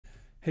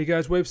Hey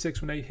guys, Wave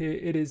 618 here.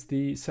 It is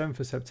the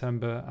 7th of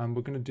September and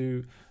we're going to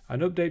do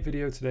an update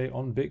video today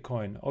on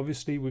Bitcoin.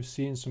 Obviously, we've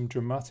seen some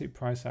dramatic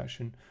price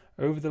action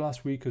over the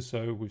last week or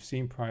so. We've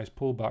seen price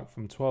pull back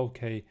from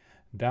 12k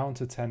down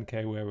to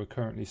 10k where we're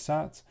currently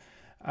sat.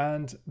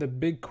 And the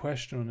big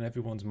question on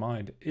everyone's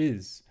mind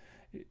is,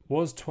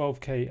 was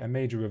 12k a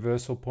major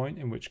reversal point,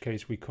 in which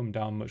case we come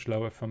down much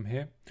lower from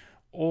here?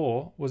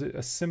 Or was it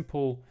a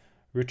simple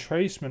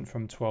retracement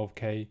from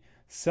 12k,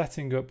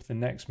 setting up the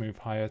next move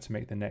higher to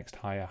make the next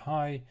higher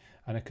high,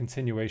 and a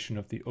continuation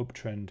of the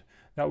uptrend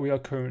that we are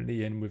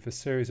currently in, with a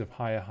series of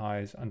higher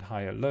highs and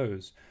higher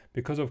lows,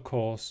 because of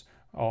course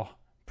our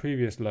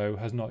previous low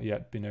has not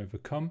yet been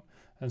overcome,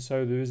 and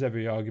so there is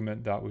every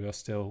argument that we are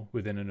still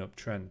within an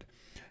uptrend.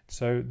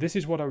 So this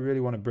is what I really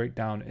want to break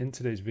down in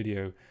today's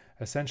video.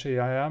 Essentially,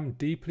 I am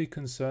deeply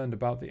concerned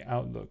about the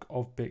outlook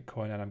of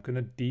Bitcoin, and I'm going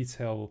to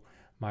detail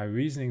my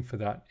reasoning for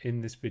that in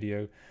this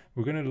video.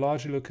 We're going to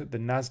largely look at the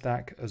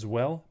Nasdaq as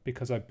well,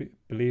 because I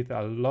believe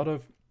that a lot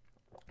of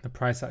the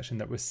price action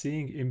that we're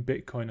seeing in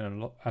Bitcoin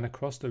and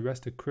across the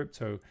rest of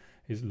crypto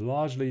is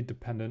largely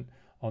dependent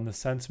on the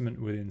sentiment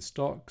within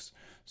stocks.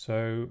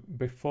 So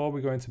before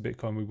we go into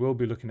Bitcoin, we will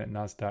be looking at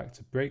Nasdaq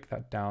to break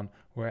that down,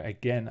 where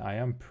again I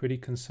am pretty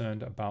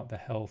concerned about the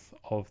health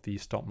of the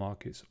stock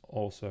markets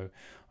also.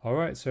 All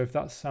right, so if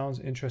that sounds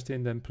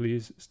interesting, then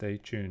please stay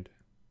tuned.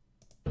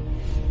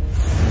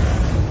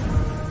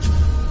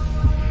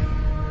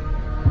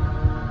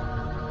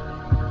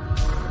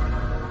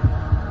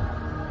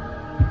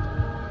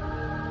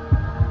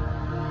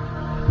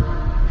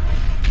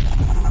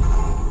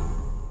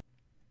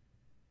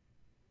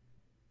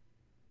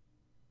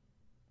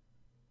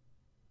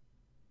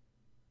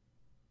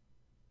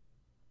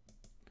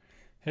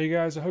 Hey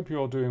guys, I hope you're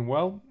all doing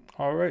well.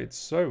 All right,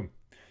 so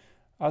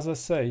as I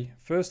say,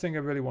 first thing I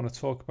really want to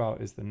talk about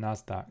is the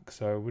Nasdaq.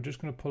 So we're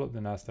just going to pull up the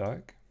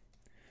Nasdaq,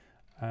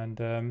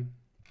 and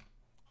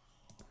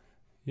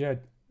yeah,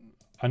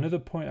 another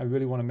point I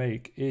really want to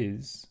make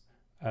is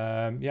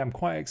I'm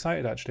quite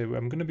excited actually.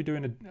 I'm going to be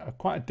doing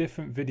quite a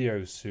different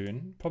video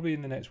soon, probably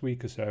in the next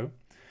week or so,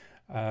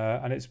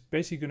 and it's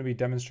basically going to be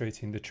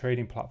demonstrating the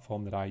trading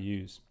platform that I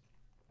use.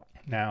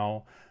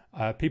 Now,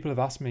 people have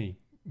asked me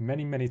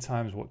many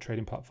times what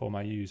trading platform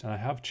I use, and I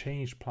have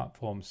changed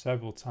platforms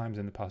several times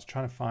in the past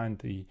trying to find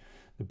the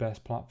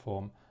best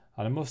platform,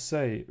 and I must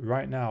say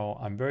right now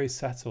I'm very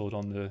settled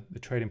on the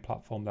trading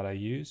platform that I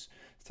use.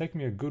 It's taken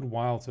me a good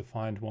while to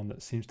find one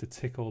that seems to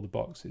tick all the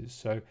boxes,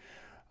 so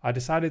I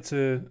decided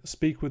to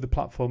speak with the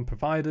platform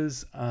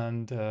providers,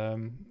 and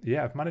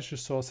yeah, I've managed to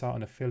source out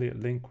an affiliate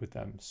link with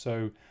them.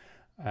 So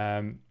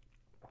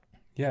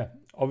yeah,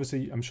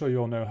 obviously I'm sure you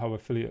all know how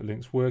affiliate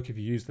links work. If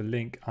you use the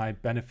link, I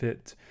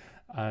benefit.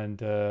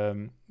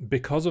 And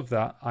because of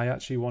that, I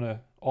actually want to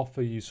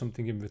offer you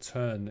something in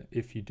return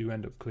if you do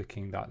end up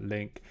clicking that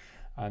link.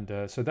 And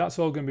so that's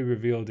all going to be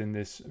revealed in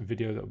this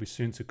video that will be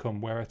soon to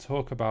come, where I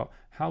talk about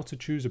how to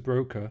choose a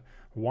broker,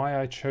 why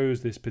I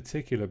chose this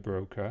particular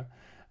broker,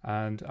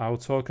 and I will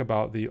talk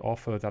about the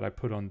offer that I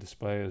put on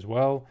display as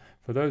well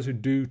for those who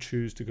do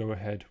choose to go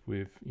ahead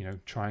with,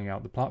 trying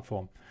out the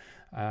platform.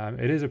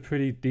 It is a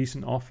pretty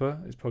decent offer.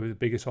 It's probably the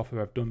biggest offer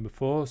I've done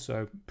before,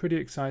 so pretty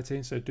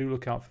exciting. So do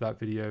look out for that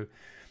video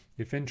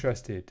if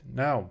interested.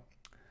 Now,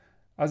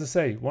 as I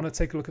say, want to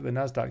take a look at the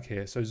Nasdaq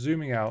here. So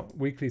zooming out,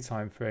 weekly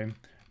time frame.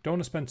 Don't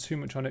want to spend too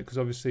much on it because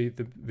obviously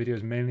the video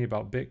is mainly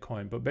about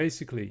Bitcoin. But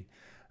basically,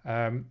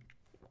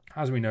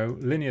 as we know,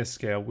 linear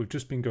scale, we've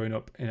just been going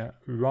up in a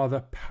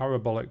rather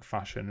parabolic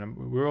fashion, and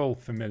we're all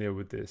familiar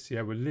with this.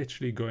 Yeah, we're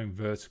literally going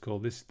vertical.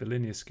 This is the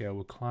linear scale.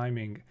 We're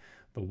climbing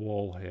the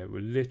wall here. We're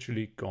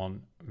literally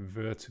gone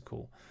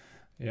vertical.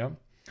 Yeah,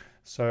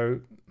 so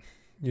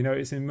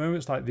it's in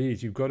moments like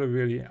these you've got to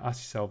really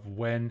ask yourself,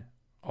 when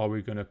are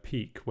we going to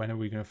peak? When are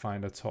we going to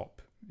find a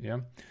top? Yeah,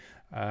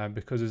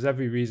 because there's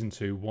every reason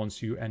to,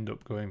 once you end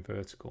up going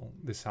vertical.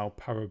 This is how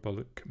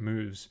parabolic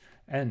moves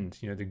end.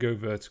 They go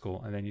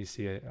vertical and then you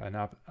see an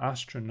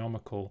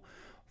astronomical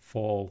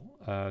fall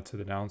to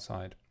the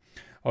downside.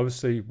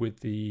 Obviously, with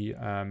the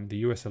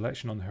US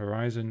election on the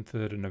horizon,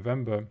 3rd of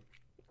November,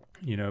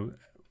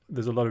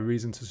 there's a lot of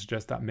reason to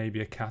suggest that may be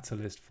a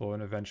catalyst for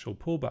an eventual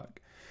pullback.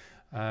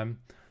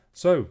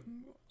 So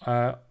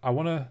I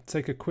want to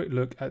take a quick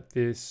look at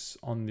this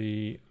on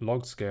the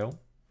log scale.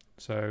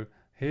 So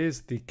here's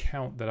the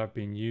count that I've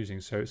been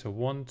using. So it's a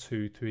 1,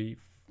 2, 3,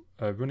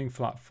 running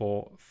flat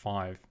 4,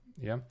 5.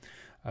 Yeah.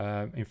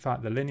 In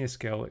fact, the linear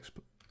scale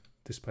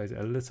displays it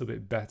a little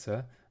bit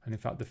better, and in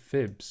fact the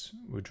fibs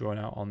were drawn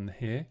out on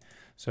here.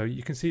 So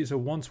you can see it's a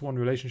 1-to-1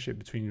 relationship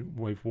between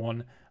wave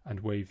 1 and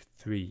wave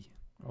 3.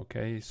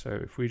 Okay, so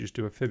if we just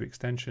do a fib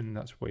extension,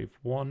 that's wave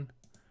 1,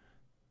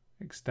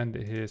 extend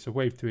it here. So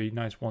wave 3,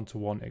 nice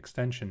 1-to-1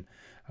 extension.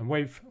 And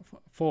wave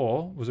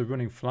 4 was a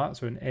running flat,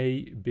 so an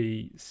A,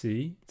 B,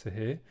 C to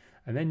here.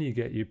 And then you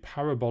get your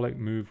parabolic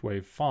move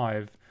wave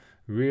 5,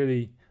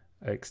 really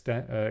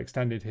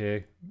extended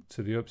here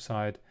to the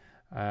upside.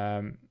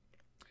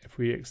 If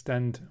we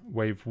extend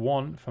wave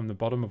 1 from the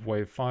bottom of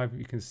wave 5,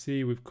 you can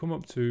see we've come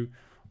up to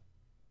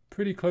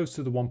pretty close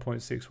to the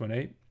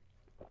 1.618.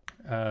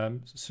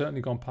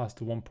 Certainly gone past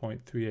the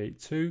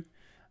 1.382.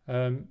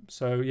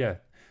 So yeah,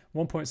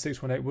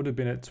 1.618 would have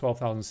been at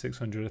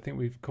 12,600. I think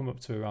we've come up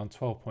to around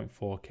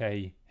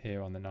 12.4k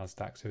here on the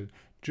Nasdaq, so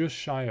just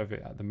shy of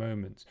it at the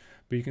moment.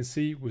 But you can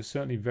see we're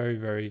certainly very,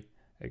 very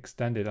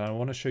extended, and I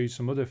want to show you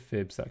some other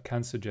fibs that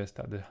can suggest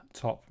that the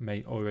top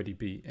may already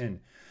be in.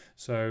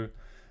 So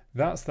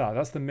that's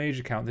the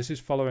major count. This is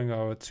following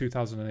our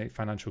 2008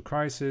 financial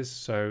crisis,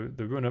 so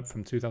the run up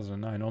from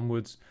 2009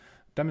 onwards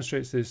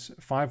demonstrates this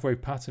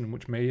 5-wave pattern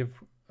which may have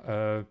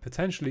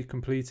potentially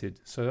completed.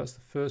 So that's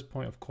the first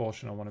point of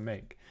caution I want to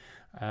make.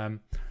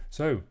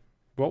 So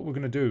what we're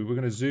going to do, we're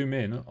going to zoom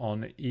in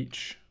on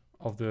each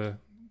of the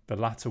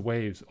latter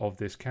waves of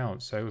this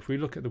count. So if we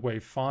look at the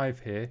wave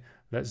 5 here,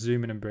 let's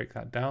zoom in and break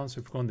that down. So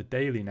if we go on the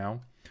daily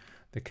now,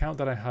 the count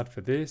that I had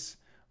for this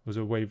was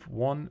a wave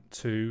 1,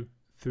 2,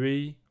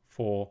 3,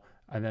 4,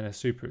 and then a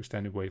super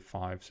extended wave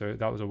 5. So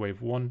that was a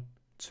wave 1,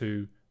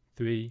 2,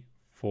 3,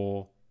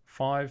 4,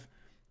 5.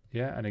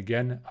 Yeah, and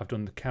again, I've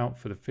done the count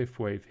for the 5th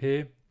wave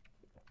here.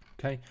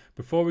 Okay,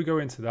 before we go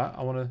into that,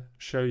 I want to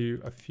show you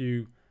a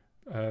few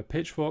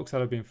pitchforks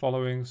that I've been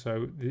following.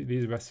 So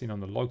these are resting on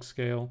the log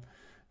scale.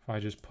 If I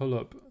just pull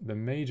up the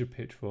major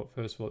pitchfork,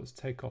 first of all, let's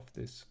take off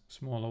this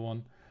smaller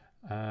one.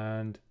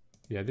 And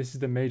yeah, this is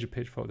the major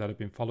pitchfork that I've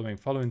been following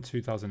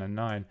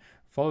 2009.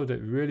 Followed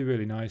it really,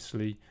 really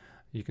nicely.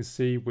 You can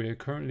see we're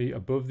currently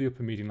above the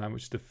upper median line,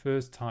 which is the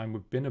first time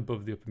we've been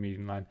above the upper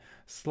median line.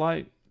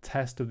 Slight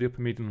test of the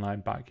upper median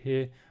line back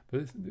here,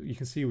 but you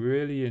can see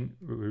we're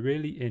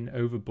really in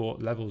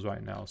overbought levels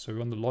right now. So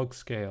we're on the log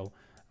scale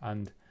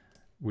and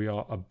we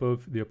are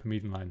above the upper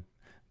median line.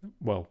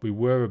 Well, we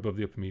were above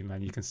the upper median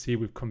line. You can see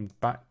we've come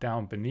back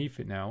down beneath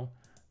it now.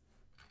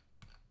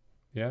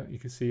 Yeah, you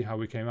can see how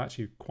we came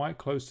actually quite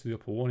close to the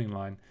upper warning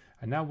line,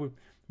 and now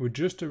we're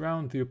just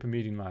around the upper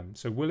median line.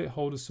 So will it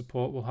hold as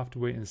support? We'll have to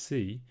wait and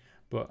see.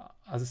 But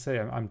as I say,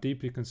 I'm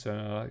deeply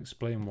concerned, and I'll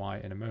explain why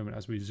in a moment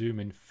as we zoom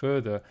in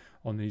further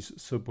on these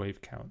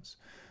subwave counts.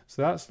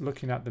 So that's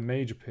looking at the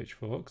major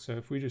pitchfork. So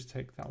if we just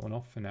take that one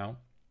off for now,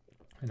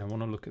 and I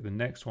want to look at the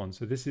next one.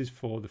 So this is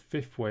for the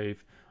 5th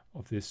wave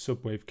of this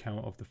subwave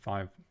count of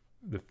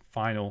the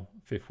final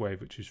 5th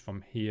wave, which is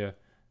from here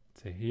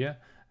to here.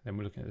 Then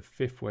we're looking at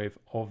the 5th wave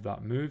of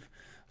that move.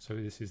 So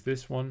this is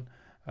this one.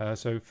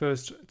 So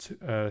first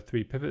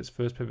 3 pivots,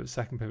 first pivot,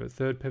 second pivot,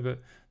 third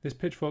pivot. This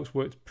pitchfork's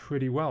worked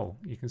pretty well.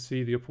 You can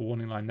see the upper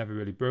warning line never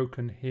really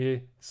broken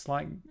here.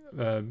 Slight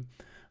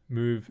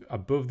move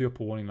above the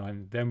upper warning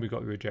line, then we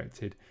got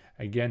rejected.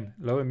 Again,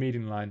 lower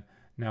median line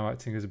now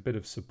acting as a bit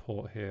of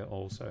support here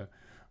also.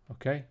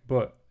 Okay,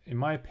 but in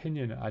my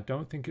opinion, I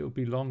don't think it will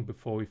be long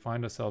before we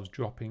find ourselves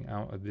dropping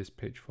out of this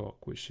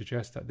pitchfork, which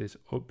suggests that this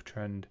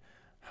uptrend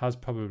has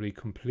probably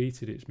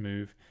completed its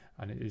move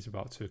and it is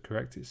about to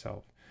correct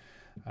itself.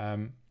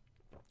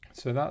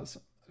 So that's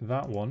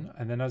that one.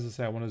 And then, as I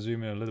say, I want to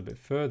zoom in a little bit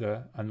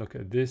further and look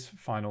at this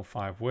final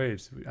 5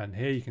 waves. And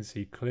here you can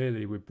see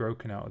clearly we've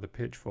broken out of the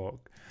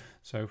pitchfork.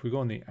 So if we go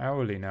on the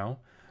hourly now,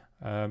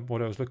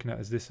 what I was looking at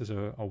is this as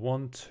a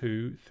 1,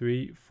 2,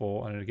 3,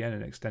 4, and again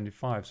an extended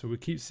 5. So we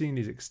keep seeing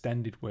these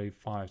extended wave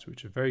 5s,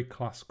 which are very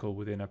classical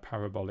within a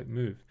parabolic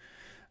move.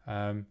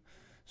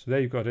 So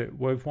there you've got it,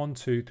 wave 1,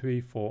 2, 3,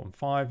 4, and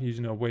 5.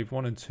 Using a wave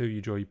 1 and 2,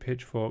 you draw your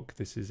pitchfork.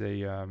 This is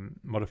a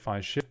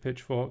modified shift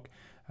pitchfork.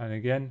 And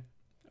again,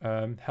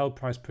 held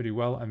price pretty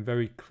well, and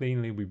very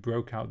cleanly we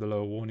broke out the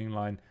lower warning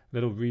line,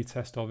 little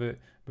retest of it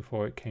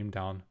before it came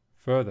down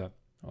further.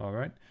 All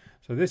right,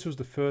 so this was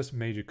the first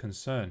major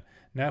concern.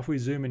 Now if we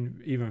zoom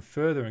in even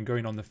further and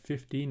going on the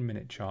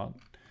 15-minute chart,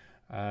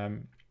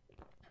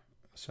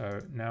 so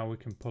now we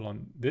can pull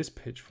on this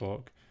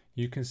pitchfork,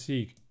 you can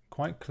see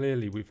quite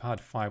clearly we've had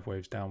 5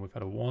 waves down. We've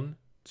had a 1,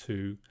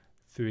 2,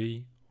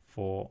 3,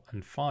 4,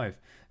 and 5.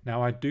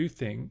 Now I do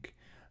think,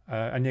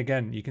 and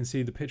again, you can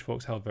see the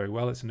pitchfork's held very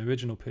well. It's an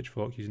original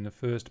pitchfork using the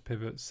first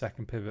pivot,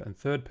 second pivot, and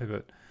third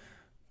pivot.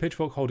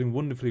 Pitchfork holding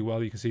wonderfully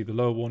well. You can see the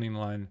lower warning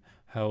line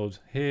held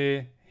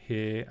here,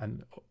 here,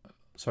 and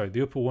sorry,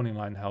 the upper warning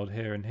line held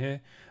here and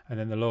here, and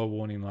then the lower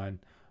warning line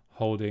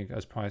holding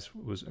as price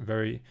was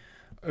very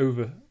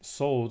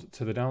oversold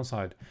to the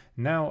downside.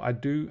 Now I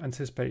do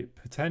anticipate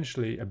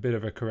potentially a bit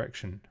of a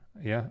correction,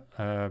 yeah,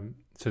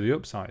 to the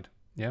upside.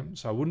 Yeah,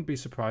 so I wouldn't be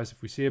surprised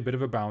if we see a bit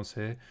of a bounce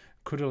here.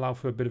 Could allow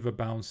for a bit of a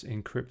bounce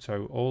in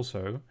crypto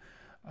also,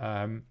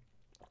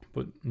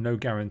 but no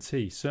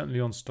guarantee. Certainly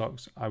on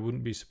stocks, I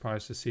wouldn't be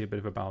surprised to see a bit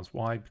of a bounce.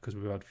 Why? Because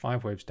we've had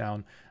 5 waves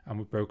down and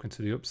we've broken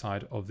to the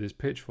upside of this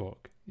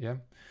pitchfork. Yeah,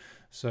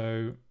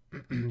 so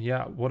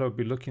yeah, what I'll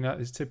be looking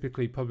at is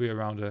typically probably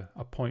around a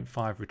 0.5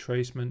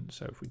 retracement.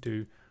 So if we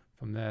do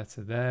from there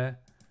to there,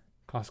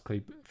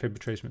 classically fib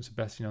retracements are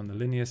best seen on the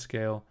linear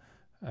scale.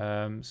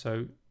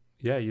 So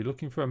yeah, you're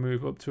looking for a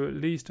move up to at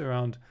least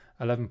around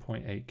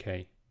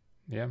 11.8k.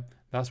 Yeah,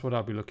 that's what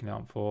I'll be looking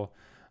out for.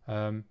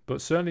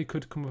 But certainly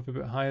could come up a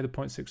bit higher. The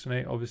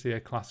 0.618, obviously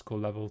a classical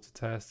level to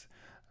test,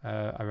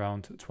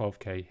 around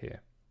 12k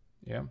here.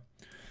 Yeah,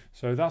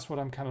 So that's what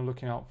I'm kind of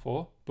looking out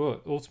for.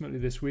 But ultimately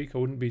this week, I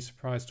wouldn't be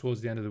surprised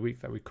towards the end of the week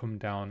that we come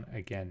down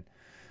again.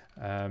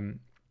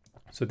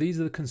 So these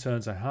are the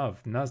concerns I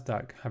have.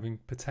 NASDAQ having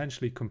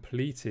potentially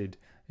completed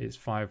its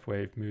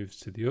 5-wave moves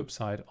to the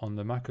upside on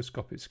the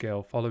macroscopic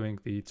scale following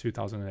the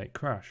 2008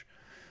 crash.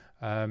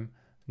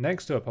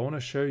 Next up, I want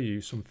to show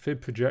you some fib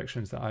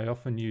projections that I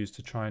often use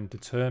to try and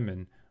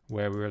determine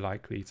where we're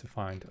likely to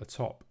find a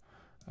top.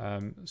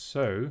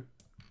 So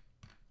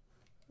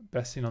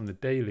best seen on the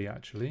daily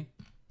actually.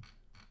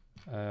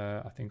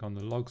 I think on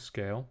the log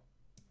scale.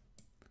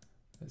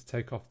 Let's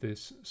take off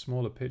this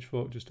smaller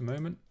pitchfork just a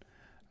moment.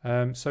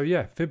 So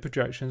yeah, fib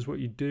projections, what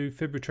you do,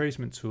 fib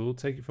retracement tool,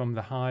 take it from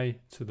the high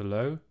to the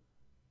low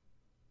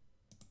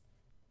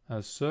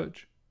as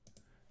such.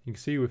 You can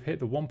see we've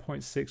hit the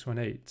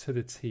 1.618 to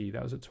the T.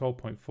 That was at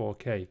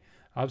 12.4K.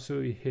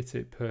 Absolutely hit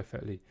it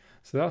perfectly.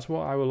 So that's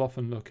what I will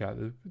often look at.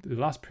 The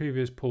last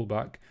previous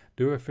pullback,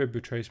 do a fib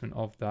retracement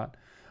of that,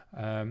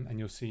 and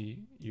you'll see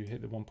you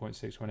hit the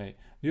 1.618.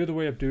 The other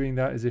way of doing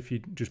that is if you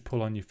just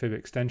pull on your fib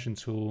extension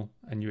tool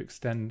and you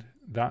extend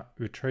that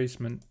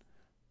retracement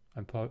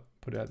and put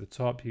it at the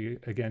top, you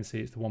again see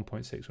it's the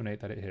 1.618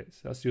 that it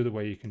hits. That's the other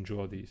way you can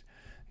draw these.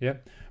 Yeah,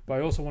 but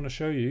I also want to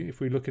show you, if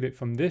we look at it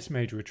from this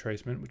major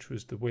retracement, which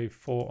was the wave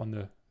 4 on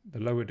the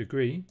lower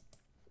degree,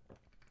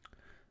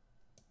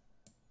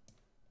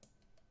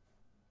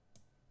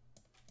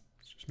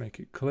 let's just make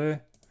it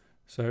clear.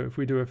 So if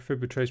we do a fib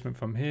retracement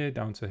from here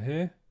down to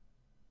here,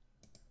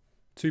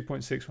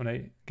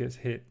 2.618 gets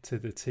hit to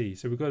the T.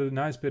 So we've got a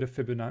nice bit of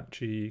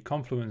Fibonacci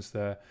confluence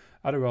there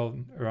at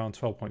around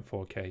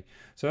 12.4K.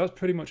 So that's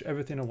pretty much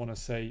everything I want to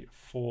say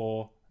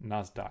for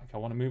NASDAQ. I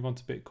want to move on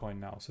to Bitcoin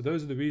now. So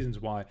those are the reasons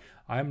why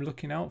I am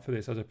looking out for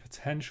this as a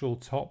potential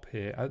top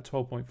here at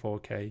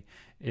 12.4K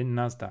in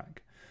NASDAQ.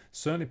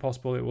 Certainly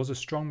possible. It was a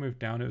strong move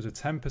down. It was a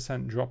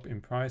 10% drop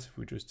in price if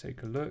we just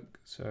take a look.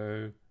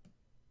 So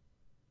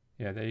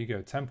yeah, there you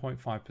go,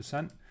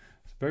 10.5%.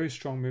 It's a very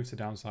strong move to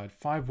downside,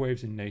 5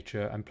 waves in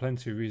nature, and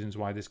plenty of reasons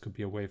why this could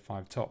be a wave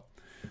 5 top.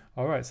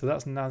 All right, so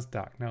that's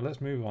NASDAQ. Now let's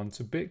move on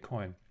to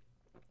Bitcoin,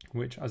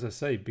 which, as I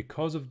say,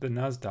 because of the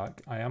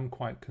NASDAQ, I am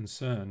quite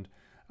concerned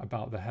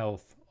about the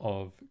health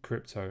of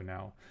crypto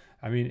now.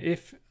 I mean,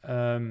 if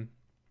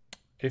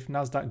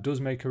NASDAQ does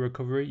make a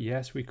recovery,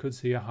 yes, we could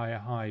see a higher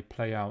high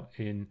play out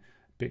in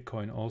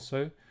Bitcoin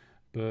also,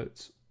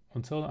 but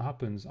until that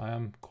happens, I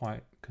am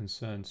quite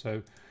concerned.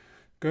 So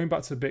going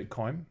back to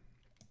Bitcoin,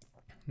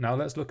 now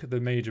let's look at the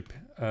major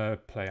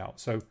play out.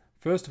 So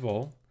first of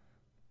all,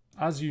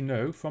 as you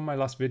know from my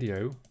last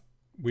video,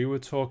 we were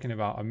talking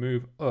about a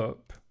move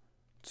up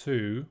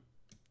to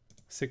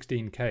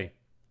 16K.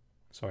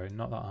 Sorry,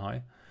 not that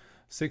high.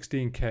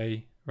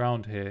 16K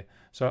round here.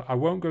 So I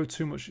won't go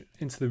too much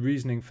into the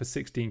reasoning for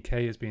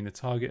 16K as being the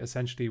target.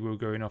 Essentially, we're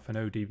going off an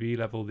ODB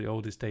level, the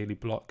oldest daily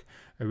block,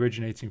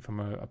 originating from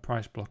a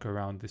price block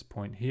around this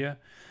point here.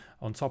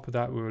 On top of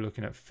that, we were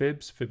looking at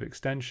fibs, fib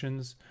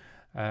extensions,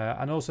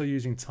 and also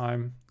using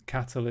time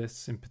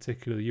catalysts, in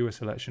particular the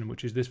US election,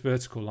 which is this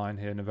vertical line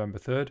here, November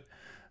 3rd.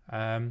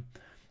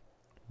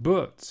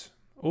 But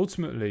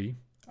ultimately,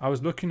 I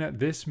was looking at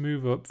this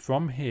move up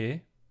from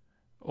here,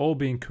 all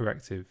being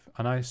corrective,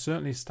 and I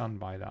certainly stand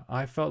by that.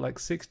 I felt like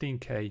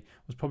 16K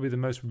was probably the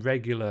most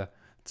regular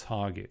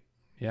target.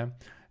 Yeah,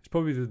 it's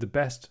probably the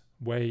best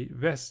way,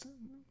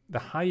 the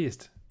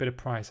highest bit of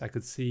price I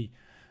could see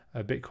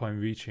Bitcoin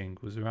reaching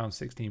was around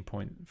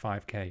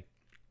 16.5K.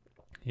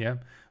 Yeah,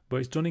 but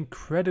it's done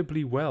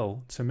incredibly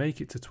well to make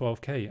it to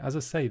 12K. As I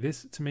say,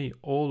 this to me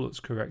all looks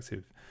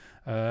corrective.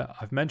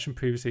 I've mentioned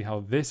previously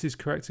how this is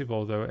corrective,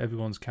 although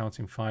everyone's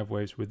counting 5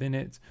 waves within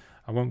it.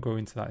 I won't go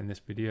into that in this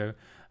video.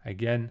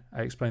 Again,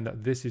 I explained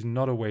that this is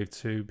not a wave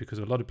 2 because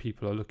a lot of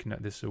people are looking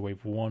at this as a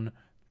wave 1,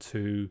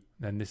 2,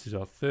 then this is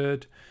our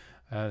third.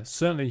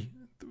 Certainly,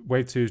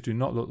 wave 2s do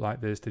not look like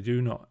this. They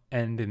do not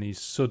end in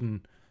these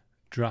sudden,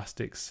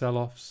 drastic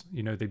sell-offs.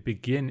 You know, they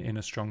begin in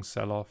a strong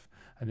sell-off,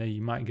 and then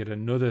you might get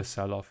another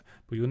sell-off,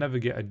 but you'll never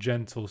get a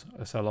gentle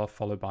sell-off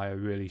followed by a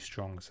really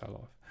strong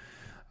sell-off.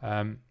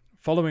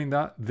 Following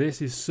that, this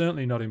is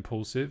certainly not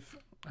impulsive.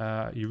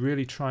 You're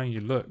really trying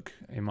your luck,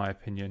 in my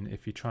opinion,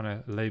 if you're trying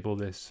to label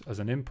this as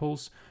an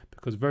impulse,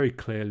 because very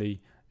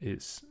clearly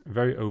it's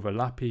very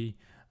overlappy,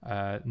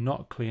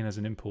 not clean as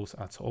an impulse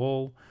at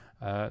all,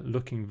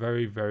 looking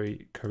very,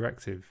 very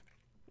corrective.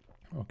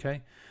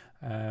 Okay.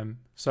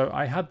 So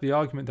I had the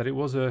argument that it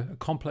was a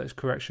complex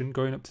correction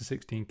going up to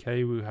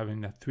 16K. We were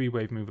having a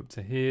 3-wave move up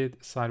to here,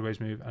 a sideways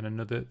move, and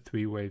another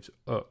 3 waves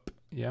up.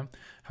 Yeah.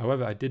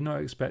 However, I did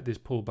not expect this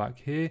pullback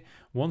here.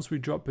 Once we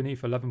dropped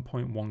beneath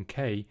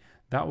 11.1K,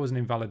 that was an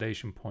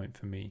invalidation point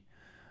for me.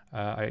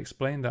 I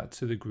explained that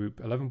to the group.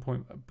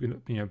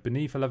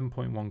 Beneath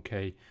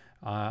 11.1K,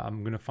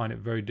 I'm going to find it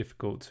very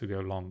difficult to go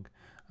long.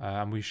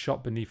 And we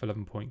shot beneath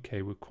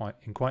 11.K with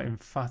in quite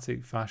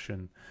emphatic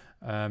fashion.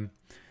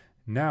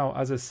 Now,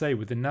 as I say,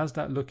 with the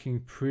NASDAQ looking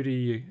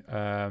pretty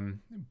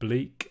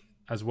bleak,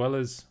 as well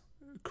as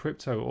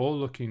crypto all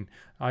looking,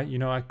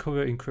 I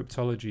cover in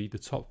Cryptology the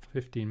top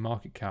 15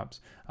 market caps,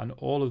 and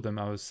all of them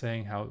I was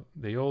saying how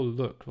they all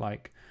look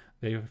like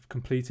they have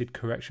completed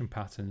correction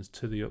patterns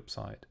to the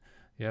upside.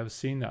 Yeah, I've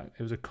seen that.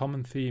 It was a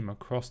common theme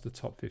across the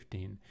top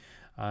 15.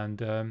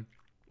 And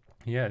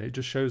yeah, it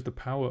just shows the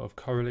power of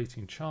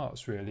correlating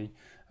charts, really.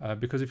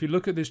 Because if you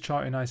look at this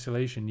chart in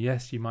isolation,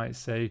 yes, you might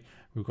say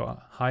we've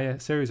got a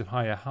series of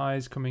higher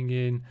highs coming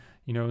in.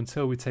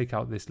 Until we take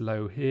out this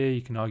low here,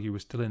 you can argue we're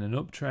still in an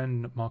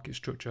uptrend. Market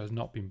structure has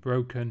not been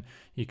broken.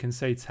 You can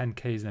say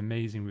 10K is an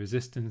amazing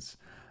resistance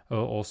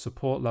or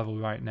support level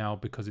right now,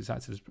 because it's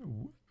acted as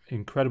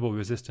incredible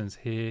resistance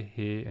here,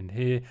 here, and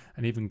here.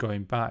 And even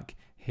going back,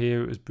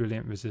 here it was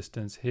brilliant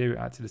resistance. Here it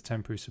acted as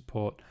temporary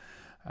support.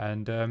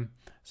 And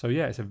so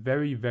yeah, it's a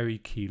very, very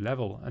key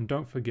level. And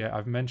don't forget,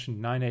 I've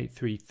mentioned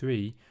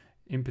 9833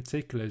 in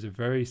particular is a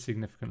very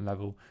significant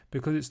level,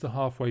 because it's the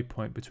halfway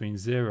point between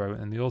 0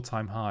 and the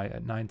all-time high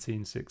at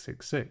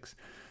 19666.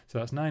 So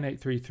that's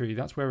 9833.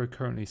 That's where we're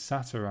currently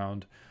sat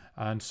around.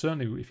 And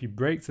certainly if you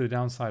break to the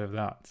downside of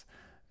that,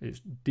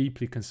 it's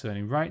deeply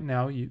concerning. Right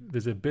now,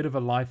 there's a bit of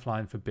a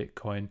lifeline for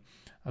Bitcoin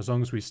as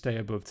long as we stay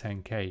above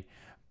 10K.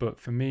 But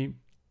for me,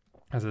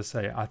 as I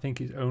say, I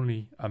think it's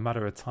only a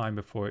matter of time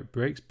before it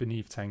breaks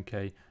beneath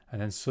 10K, and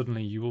then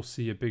suddenly you will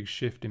see a big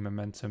shift in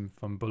momentum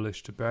from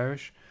bullish to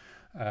bearish.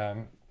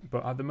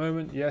 But at the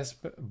moment, yes,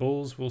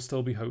 bulls will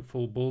still be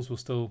hopeful. Bulls will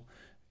still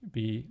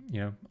be,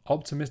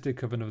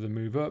 optimistic of another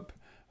move up.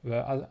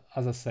 But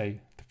as I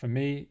say, for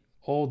me,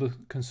 all the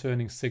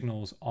concerning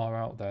signals are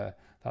out there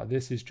that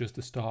this is just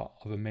the start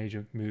of a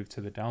major move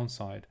to the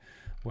downside,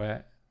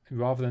 where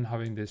rather than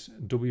having this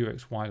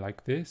WXY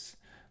like this,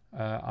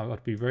 I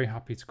would be very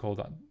happy to call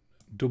that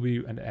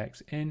W and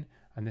X in,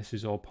 and this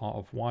is all part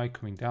of Y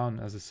coming down.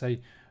 As I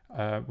say,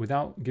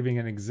 without giving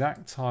an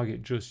exact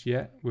target just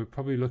yet, we're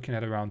probably looking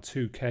at around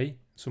 2K,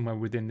 somewhere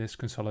within this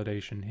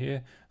consolidation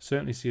here.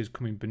 Certainly see us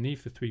coming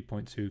beneath the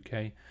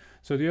 3.2K.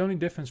 So the only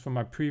difference from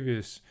my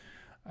previous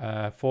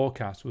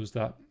forecast was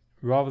that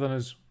rather than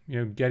us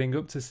getting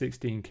up to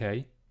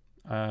 16K,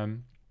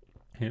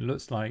 it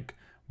looks like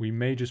we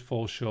may just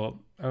fall short,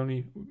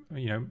 only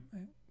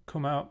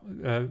come out,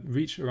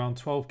 reach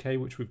around 12K,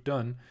 which we've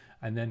done,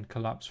 and then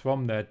collapse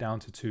from there down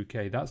to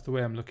 2K. That's the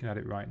way I'm looking at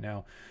it right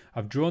now.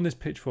 I've drawn this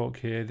pitchfork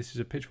here. This is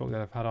a pitchfork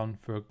that I've had on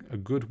for a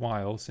good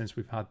while since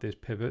we've had this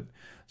pivot.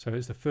 So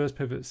it's the first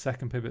pivot,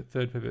 second pivot,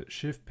 third pivot,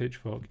 shift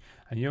pitchfork,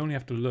 and you only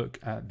have to look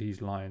at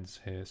these lines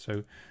here.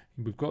 So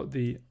we've got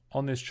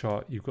on this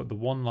chart, you've got the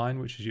one line,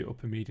 which is your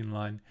upper median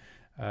line.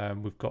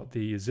 We've got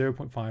the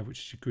 0.5, which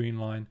is your green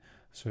line.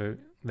 So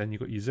then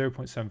you've got your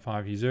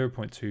 0.75, your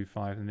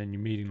 0.25, and then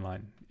your median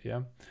line.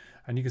 Yeah,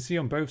 and you can see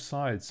on both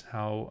sides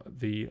how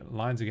the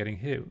lines are getting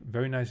hit.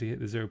 Very nicely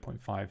hit the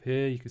 0.5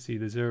 here. You can see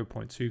the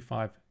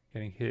 0.25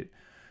 getting hit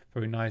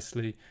very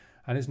nicely.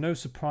 And it's no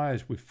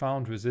surprise we've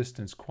found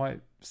resistance, quite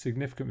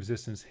significant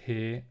resistance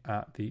here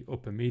at the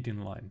upper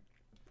median line.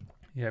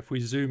 Yeah, if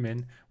we zoom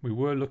in, we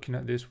were looking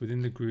at this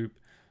within the group,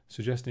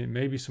 suggesting it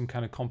may be some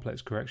kind of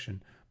complex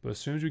correction. But as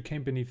soon as we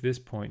came beneath this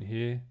point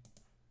here,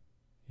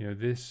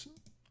 this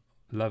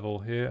level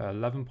here,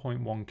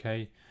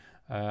 11.1K,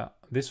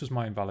 this was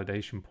my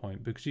invalidation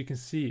point, because you can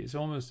see it's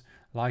almost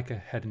like a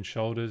head and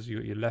shoulders. You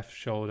got your left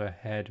shoulder,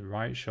 head,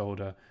 right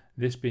shoulder,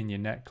 this being your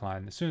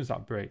neckline. As soon as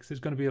that breaks, there's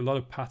going to be a lot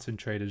of pattern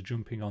traders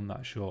jumping on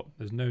that short.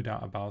 There's no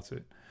doubt about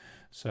it.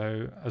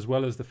 So as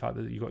well as the fact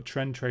that you've got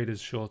trend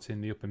traders short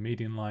in the upper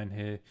median line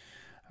here.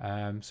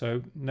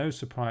 So no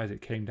surprise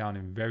it came down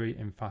in very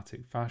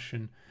emphatic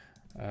fashion.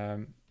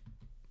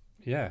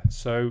 Yeah,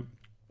 so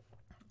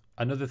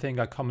another thing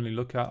I commonly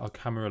look at are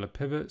Camarilla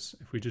pivots.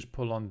 If we just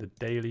pull on the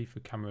daily for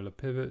Camarilla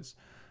pivots,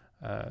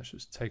 let's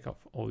just take off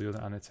all the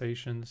other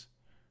annotations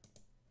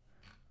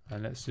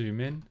and let's zoom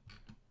in.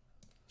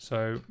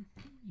 So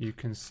you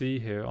can see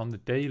here on the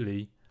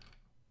daily,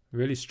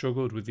 really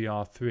struggled with the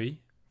R3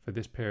 for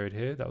this period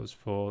here. That was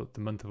for the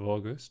month of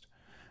August.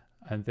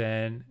 And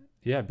then,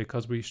 yeah,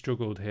 because we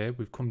struggled here,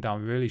 we've come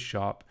down really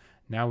sharp.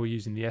 Now we're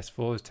using the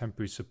S4 as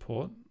temporary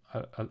support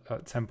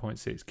at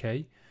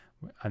 10.6K.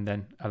 And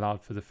then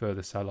allowed for the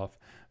further sell-off.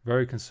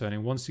 Very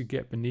concerning. Once you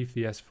get beneath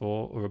the S4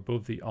 or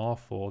above the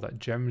R4, that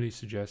generally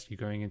suggests you're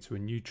going into a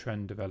new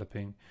trend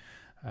developing.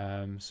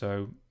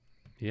 So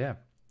yeah,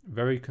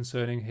 very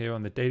concerning here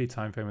on the daily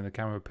time frame and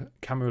the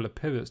Camarilla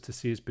pivots to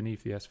see us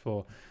beneath the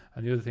S4.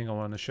 And the other thing I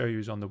want to show you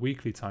is on the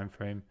weekly time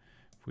frame.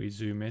 If we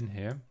zoom in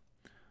here,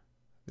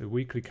 the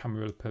weekly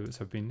Camarilla pivots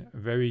have been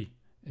very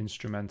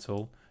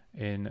instrumental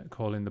in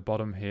calling the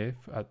bottom here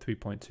at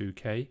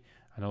 3.2K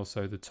and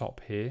also the top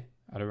here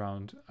at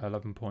around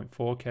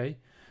 11.4K.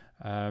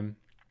 And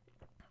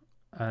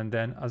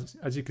then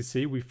as you can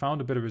see, we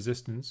found a bit of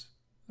resistance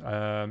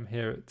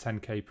here at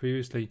 10K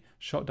previously,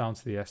 shot down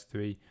to the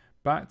S3,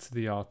 back to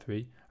the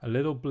R3, a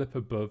little blip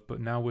above, but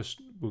now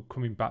we're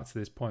coming back to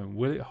this point.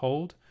 Will it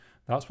hold?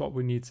 That's what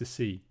we need to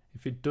see.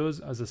 If it does,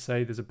 as I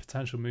say, there's a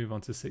potential move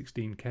onto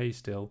 16K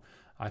still.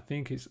 I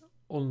think it's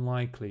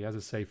unlikely, as I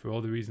say, for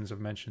all the reasons I've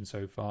mentioned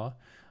so far.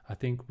 I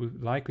think we're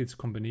likely to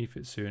come beneath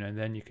it soon, and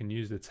then you can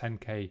use the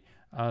 10k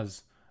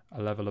as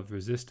a level of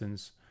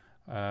resistance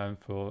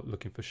for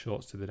looking for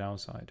shorts to the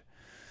downside.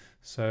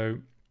 So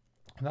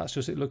that's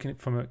just it, looking at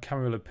it from a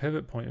Camarilla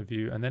pivot point of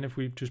view. And then if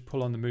we just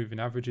pull on the moving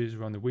averages,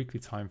 we're on the weekly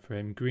time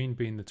frame, green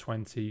being the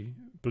 20,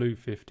 blue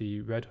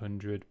 50, red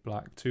 100,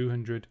 black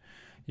 200.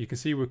 You can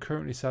see we're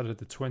currently sat at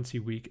the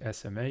 20-week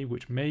SMA,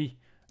 which may,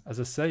 as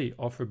I say,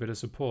 offer a bit of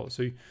support.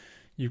 So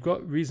you've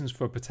got reasons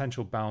for a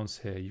potential bounce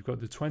here. You've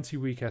got the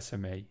 20-week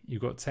SMA,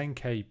 you've got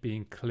 10k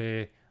being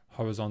clear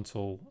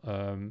horizontal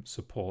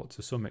support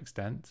to some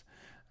extent.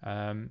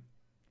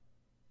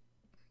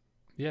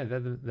 Yeah,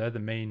 they're the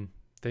main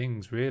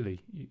things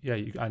really. Yeah,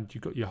 and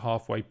you've got your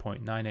halfway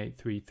point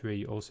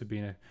 9833 also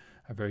being a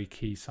very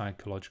key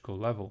psychological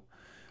level.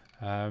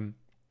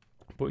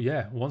 But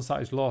yeah, once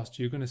that is lost,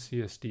 you're going to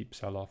see a steep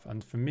sell-off.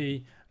 And for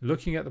me,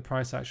 looking at the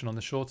price action on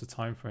the shorter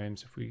time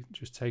frames, if we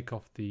just take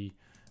off the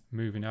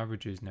moving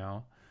averages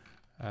now,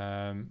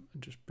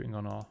 just bring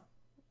on our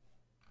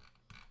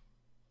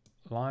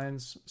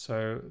lines.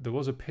 So there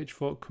was a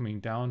pitchfork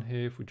coming down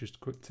here. If we just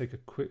take a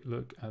quick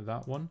look at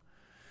that one,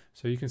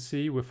 so you can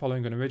see we're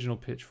following an original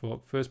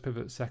pitchfork, first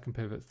pivot, second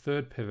pivot,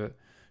 third pivot,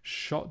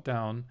 shot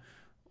down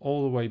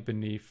all the way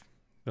beneath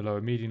the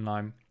lower median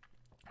line.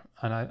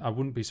 And I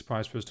wouldn't be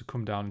surprised for us to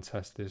come down and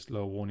test this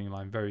lower warning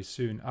line very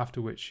soon,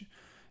 after which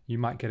you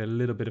might get a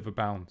little bit of a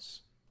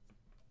bounce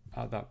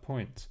at that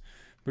point.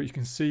 But you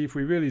can see if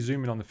we really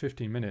zoom in on the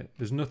 15-minute,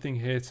 there's nothing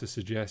here to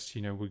suggest,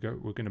 you know, we're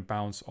going to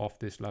bounce off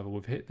this level.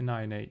 We've hit the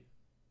 9.8.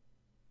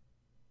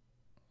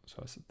 So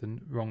that's the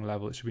wrong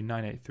level. It should be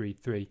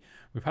 9.833.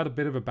 We've had a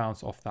bit of a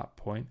bounce off that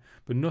point,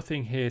 but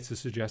nothing here to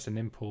suggest an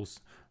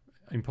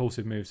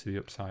impulsive move to the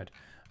upside.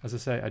 As I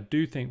say, I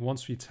do think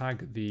once we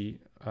tag the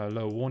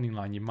lower warning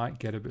line, you might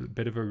get a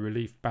bit of a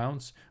relief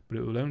bounce, but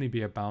it will only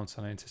be a bounce,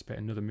 and I anticipate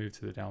another move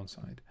to the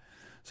downside.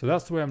 So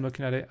that's the way I'm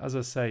looking at it. As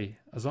I say,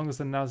 as long as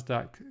the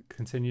NASDAQ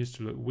continues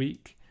to look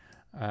weak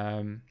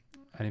and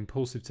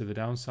impulsive to the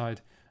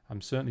downside,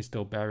 I'm certainly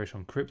still bearish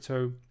on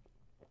crypto.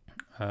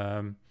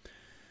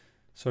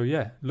 So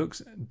yeah,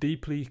 looks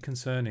deeply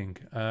concerning.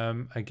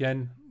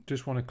 Again,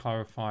 just want to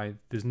clarify,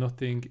 there's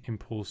nothing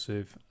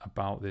impulsive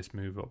about this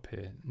move up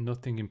here.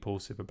 Nothing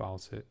impulsive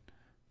about it.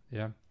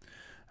 Yeah.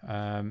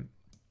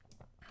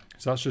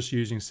 So that's just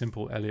using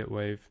simple Elliott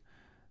Wave.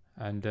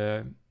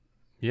 And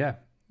yeah,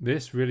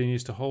 this really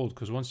needs to hold,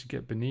 because once you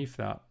get beneath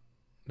that,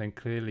 then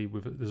clearly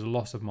there's a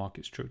loss of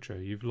market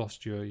structure. You've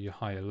lost your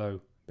higher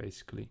low,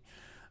 basically.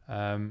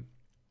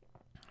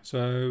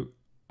 So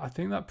I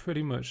think that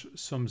pretty much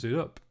sums it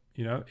up.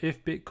 You know,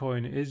 if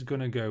Bitcoin is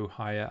going to go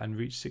higher and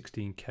reach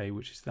 16k,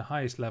 which is the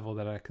highest level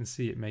that I can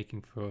see it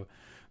making for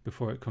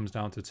before it comes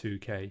down to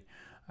 2k,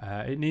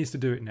 it needs to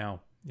do it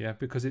now. Yeah,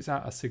 because it's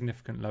at a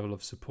significant level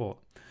of support.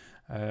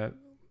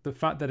 The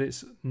fact that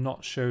it's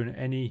not shown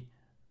any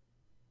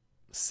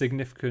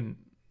significant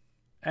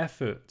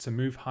effort to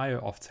move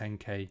higher off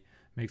 10k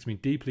makes me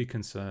deeply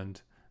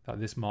concerned that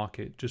this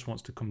market just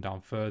wants to come down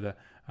further.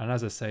 And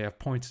as I say, I've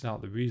pointed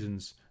out the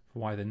reasons for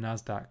why the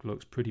NASDAQ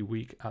looks pretty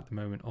weak at the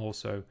moment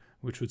also,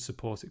 which would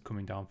support it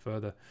coming down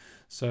further.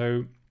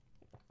 So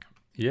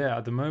yeah,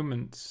 at the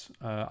moment,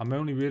 I'm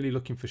only really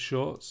looking for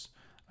shorts,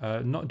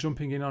 not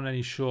jumping in on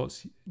any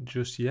shorts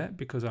just yet,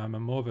 because I'm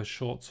more of a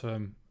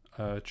short-term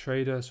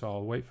trader, so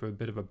I'll wait for a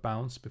bit of a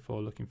bounce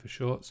before looking for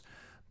shorts.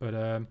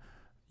 But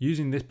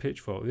using this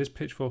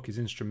pitchfork is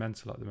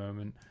instrumental at the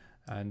moment.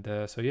 And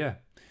so yeah,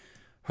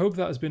 hope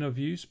that has been of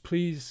use.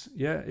 Please,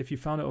 yeah, if you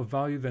found it of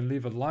value, then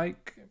leave a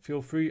like.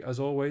 Feel free, as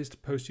always, to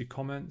post your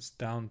comments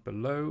down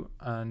below.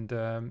 And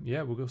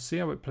yeah, we'll see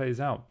how it plays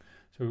out.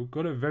 So we've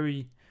got a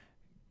very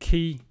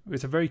key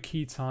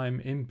time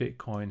in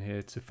Bitcoin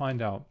here to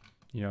find out,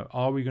 you know,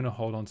 are we going to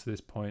hold on to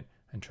this point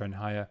and trend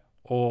higher,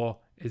 or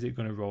is it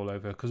going to roll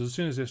over? Because as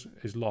soon as this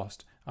is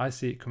lost, I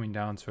see it coming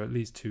down to at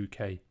least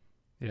 2k.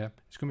 Yeah,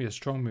 it's going to be a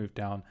strong move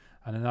down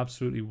and an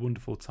absolutely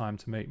wonderful time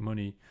to make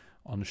money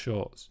on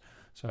shorts.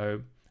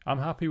 So I'm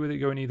happy with it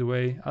going either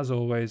way. As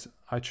always,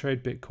 I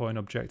trade Bitcoin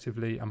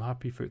objectively. I'm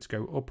happy for it to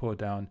go up or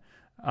down.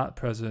 At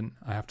present,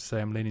 I have to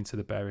say I'm leaning to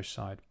the bearish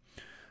side.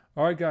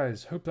 All right,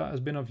 guys, hope that has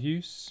been of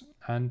use.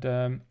 And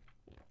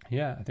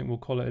yeah, I think we'll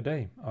call it a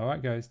day. All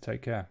right, guys,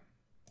 take care.